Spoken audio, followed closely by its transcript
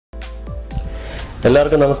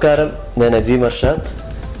എല്ലാവർക്കും നമസ്കാരം. ഞാൻ നജീം അർഷാദ്.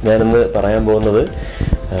 ഞാനിന്ന് പറയാൻ പോകുന്നത്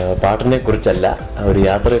പാട്ടിനെ കുറിച്ചല്ല, ഒരു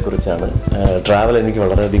യാത്രയെക്കുറിച്ചാണ്. ട്രാവൽ എനിക്ക്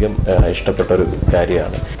വളരെയധികം ഇഷ്ടപ്പെട്ടൊരു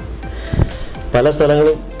കാര്യമാണ്. പല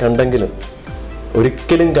സ്ഥലങ്ങളും കണ്ടെങ്കിലും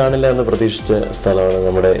ഒരിക്കലും കാണില്ല എന്ന് പ്രതീക്ഷിച്ച സ്ഥലമാണ്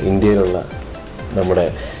നമ്മുടെ ഇന്ത്യയിലുള്ള നമ്മുടെ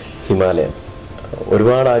ഹിമാലയം.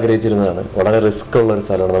 ഒരുപാട് ആഗ്രഹിച്ചിരുന്നതാണ്. വളരെ റിസ്ക് ഉള്ളൊരു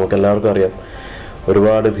സ്ഥലമാണ്. നമുക്കെല്ലാവർക്കും അറിയാം,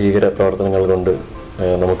 ഒരുപാട് ഭീകര പ്രവർത്തനങ്ങൾ കൊണ്ട്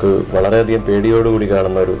നമുക്ക് വളരെയധികം പേടിയോടുകൂടി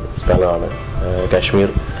കാണുന്ന ഒരു സ്ഥലമാണ് കാശ്മീർ.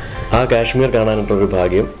 ആ കാശ്മീർ കാണാനായിട്ടൊരു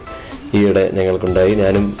ഭാഗ്യം ഈയിടെ ഞങ്ങൾക്കുണ്ടായി.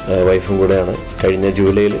 ഞാനും വൈഫും കൂടെയാണ് കഴിഞ്ഞ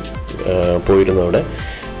ജൂലൈയിൽ പോയിരുന്നു. അവിടെ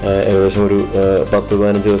ഏകദേശം ഒരു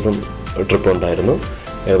 10-15 ദിവസം ട്രിപ്പ് ഉണ്ടായിരുന്നു.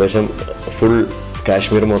 ഏകദേശം ഫുൾ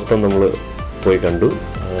കാശ്മീർ മൊത്തം നമ്മൾ പോയി കണ്ടു.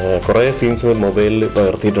 കുറേ സീൻസ് മൊബൈലിൽ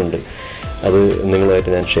പകർത്തിയിട്ടുണ്ട്. അത്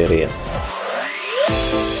നിങ്ങളുമായിട്ട് ഞാൻ ഷെയർ ചെയ്യാം.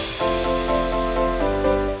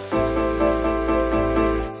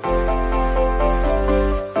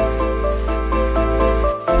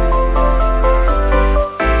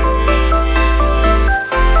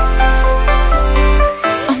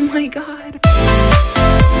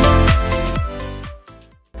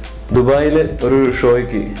 ദുബായിൽ ഒരു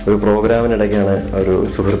ഷോയ്ക്ക്, ഒരു പ്രോഗ്രാമിനിടയ്ക്കാണ് ഒരു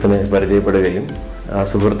സുഹൃത്തിനെ പരിചയപ്പെടുകയും ആ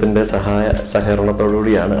സുഹൃത്തിൻ്റെ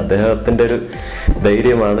സഹകരണത്തോടുകൂടിയാണ്, അദ്ദേഹത്തിൻ്റെ ഒരു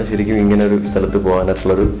ധൈര്യമാണ് ശരിക്കും ഇങ്ങനെ ഒരു സ്ഥലത്ത്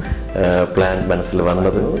പോകാനായിട്ടുള്ളൊരു പ്ലാൻ മനസ്സിൽ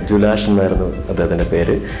വന്നത്. ജുലാഷ് എന്നായിരുന്നു അദ്ദേഹത്തിൻ്റെ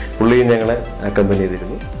പേര്. പുള്ളിയും ഞങ്ങളെ അക്കമ്പനി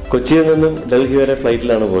ചെയ്തിരുന്നു. കൊച്ചിയിൽ നിന്നും ഡൽഹി വരെ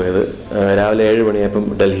ഫ്ലൈറ്റിലാണ് പോയത്. രാവിലെ 7 മണിയായപ്പം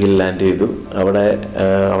ഡൽഹിയിൽ ലാൻഡ് ചെയ്തു.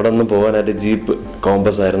 അവിടെ നിന്നും പോകാനായിട്ട് ജീപ്പ്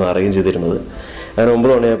കോമ്പസ് ആയിരുന്നു അറേഞ്ച് ചെയ്തിരുന്നത്. അങ്ങനെ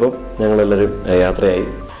 9 മണിയായപ്പം ഞങ്ങളെല്ലാവരും യാത്രയായി.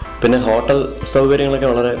 പിന്നെ ഹോട്ടൽ സൗകര്യങ്ങളൊക്കെ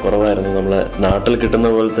വളരെ കുറവായിരുന്നു. നമ്മളെ നാട്ടിൽ കിട്ടുന്ന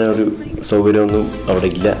പോലത്തെ ഒരു സൗകര്യമൊന്നും അവിടെ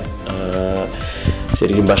ഇല്ല.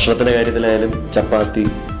 ശരിക്കും ഭക്ഷണത്തിൻ്റെ കാര്യത്തിലായാലും ചപ്പാത്തി,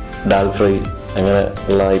 ഡാൽ ഫ്രൈ അങ്ങനെ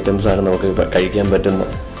ഉള്ള ഐറ്റംസാണ് നമുക്ക് കഴിക്കാൻ പറ്റുന്ന.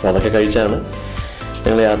 അപ്പോൾ അതൊക്കെ കഴിച്ചാണ്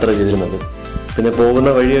ഞങ്ങൾ യാത്ര ചെയ്തിരുന്നത്. പിന്നെ പോകുന്ന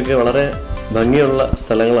വഴിയൊക്കെ വളരെ ഭംഗിയുള്ള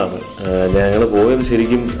സ്ഥലങ്ങളാണ്. ഞങ്ങൾ പോയത്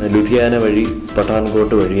ശരിക്കും ലുധിയാന വഴി,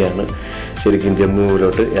 പഠാൻകോട്ട് വഴിയാണ് ശരിക്കും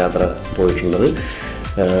ജമ്മുവിലോട്ട് യാത്ര പോയിട്ടുള്ളത്.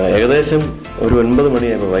 ഏകദേശം ഒരു 9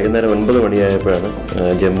 മണിയായപ്പോൾ, വൈകുന്നേരം 9 മണിയായപ്പോഴാണ്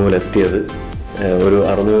ജമ്മുവിലെത്തിയത്. ഒരു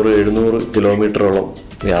 600-700 കിലോമീറ്ററോളം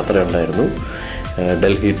യാത്ര ഉണ്ടായിരുന്നു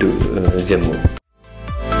ഡൽഹി ടു ജമ്മു.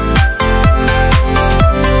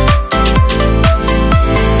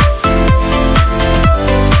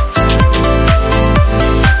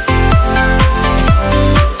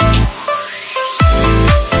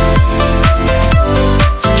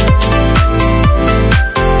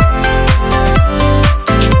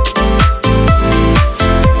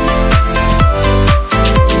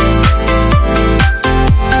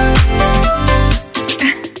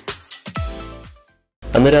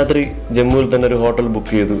 അന്ന് രാത്രി ജമ്മുവിൽ തന്നെ ഒരു ഹോട്ടൽ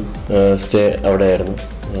ബുക്ക് ചെയ്തു. സ്റ്റേ അവിടെ ആയിരുന്നു.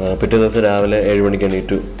 പിറ്റേ ദിവസം രാവിലെ 7 മണിക്ക്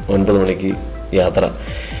എണീറ്റു. 9 മണിക്ക് യാത്ര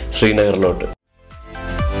ശ്രീനഗറിലോട്ട്.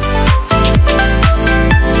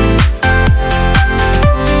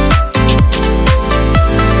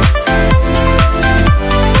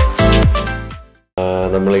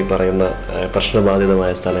 നമ്മൾ ഈ പറയുന്ന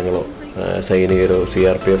പ്രശ്നബാധിതമായ സ്ഥലങ്ങളോ സൈനികരോ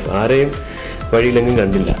CRPF ആരെയും വഴിയിലെങ്ങും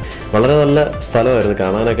കണ്ടില്ല. വളരെ നല്ല സ്ഥലമായിരുന്നു,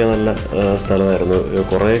 കാണാനൊക്കെ നല്ല സ്ഥലമായിരുന്നു.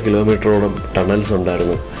 കുറേ കിലോമീറ്ററോളം ടണൽസ്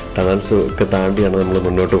ഉണ്ടായിരുന്നു. ടണൽസ് ഒക്കെ താണ്ടിയാണ് നമ്മൾ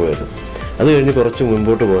മുന്നോട്ട് പോയത്. അത് കഴിഞ്ഞ് കുറച്ച്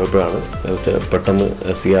മുൻപോട്ട് പോയപ്പോഴാണ് പെട്ടെന്ന്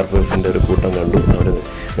CRPFൻ്റെ ഒരു കൂട്ടം കണ്ടു. അവർ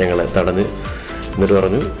ഞങ്ങളെ തടഞ്ഞ് എന്നിട്ട്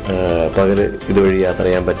പറഞ്ഞു, പകൽ ഇതുവഴി യാത്ര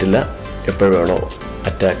ചെയ്യാൻ പറ്റില്ല, എപ്പോഴും വേണോ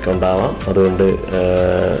അറ്റാക്ക് ഉണ്ടാവാം, അതുകൊണ്ട്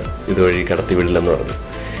ഇതുവഴി കടത്തി വിടില്ലെന്ന് പറഞ്ഞു.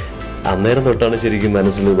 അന്നേരം തൊട്ടാണ് ശരിക്കും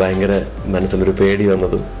മനസ്സിലൊരു പേടി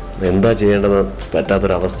വന്നതും എന്താ ചെയ്യേണ്ടതെന്ന്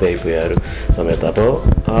പറ്റാത്തൊരവസ്ഥയായിപ്പോയി ആ ഒരു സമയത്ത്. അപ്പോൾ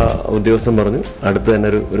ആ ഉദ്യോഗസ്ഥൻ പറഞ്ഞു, അടുത്ത് തന്നെ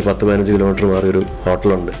ഒരു 10-15 കിലോമീറ്റർ മാറി ഒരു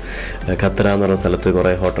ഹോട്ടലുണ്ട്, ഖത്തറ എന്ന് പറഞ്ഞ സ്ഥലത്ത്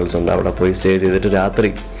കുറേ ഹോട്ടൽസ് ഉണ്ട്. അവിടെ പോയി സ്റ്റേ ചെയ്തിട്ട് രാത്രി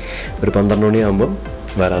ഒരു 12 മണിയാകുമ്പം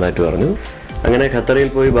വരാനായിട്ട് പറഞ്ഞു. അങ്ങനെ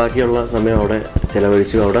ഖത്തറയിൽ പോയി ബാക്കിയുള്ള സമയം അവിടെ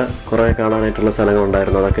ചിലവഴിച്ചു. അവിടെ കുറേ കാണാനായിട്ടുള്ള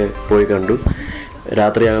സ്ഥലങ്ങളുണ്ടായിരുന്നു, അതൊക്കെ പോയി കണ്ടു.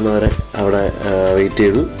 രാത്രിയാകുന്നവരെ അവിടെ വെയിറ്റ്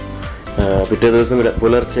ചെയ്തു. പിറ്റേ ദിവസം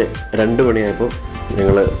പുലർച്ചെ 2 മണിയായപ്പോൾ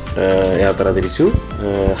ഞങ്ങൾ യാത്ര തിരിച്ചു.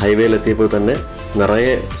 ഹൈവേയിലെത്തിയപ്പോൾ തന്നെ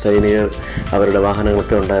നിറയെ സൈനികർ, അവരുടെ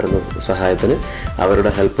വാഹനങ്ങളൊക്കെ ഉണ്ടായിരുന്നു സഹായത്തിന്.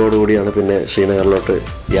 അവരുടെ ഹെൽപ്പോടുകൂടിയാണ് പിന്നെ ശ്രീനഗറിലോട്ട്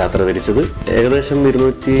യാത്ര തിരിച്ചത്. ഏകദേശം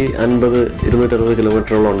 250-260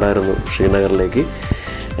 കിലോമീറ്ററോളം ഉണ്ടായിരുന്നു ശ്രീനഗറിലേക്ക്.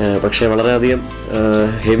 പക്ഷേ വളരെയധികം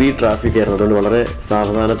ഹെവി ട്രാഫിക് ആയിരുന്നു. അതുകൊണ്ട് വളരെ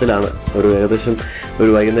സാവധാനത്തിലാണ് ഏകദേശം ഒരു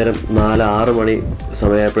വൈകുന്നേരം 4-6 മണി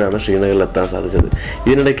സമയമായപ്പോഴാണ് ശ്രീനഗറിൽ എത്താൻ സാധിച്ചത്.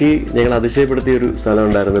 ഇതിനിടയ്ക്ക് ഞങ്ങൾ അതിശയപ്പെടുത്തിയ ഒരു സ്ഥലം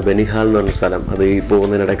ഉണ്ടായിരുന്നു, ബനിഹാൽ എന്ന് പറഞ്ഞ സ്ഥലം. അത് ഈ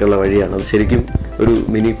പോകുന്നതിനിടയ്ക്കുള്ള വഴിയാണ്. അത് ശരിക്കും ഒരു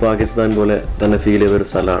മിനി പാകിസ്ഥാൻ പോലെ തന്നെ ഫീൽ ചെയ്തൊരു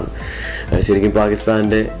സ്ഥലമാണ്. ശരിക്കും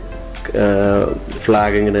പാകിസ്ഥാൻ്റെ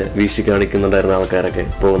ഫ്ലാഗ് ഇങ്ങനെ വീശി കാണിക്കുന്നുണ്ടായിരുന്ന ആൾക്കാരൊക്കെ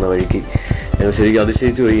പോകുന്ന വഴിക്ക്. ഞങ്ങൾ ശരിക്കും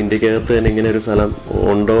അതിശയിച്ചു പോയി. ഇന്ത്യക്കകത്ത് തന്നെ ഇങ്ങനെ ഒരു സ്ഥലം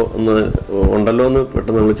ഉണ്ടല്ലോ എന്ന്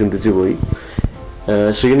പെട്ടെന്ന് നമ്മൾ ചിന്തിച്ചു പോയി.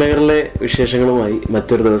 ശ്രീനഗറിലെ വിശേഷങ്ങളുമായി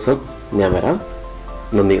മറ്റൊരു ദിവസം ഞാൻ വരാം.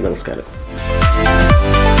 നന്ദി, നമസ്കാരം.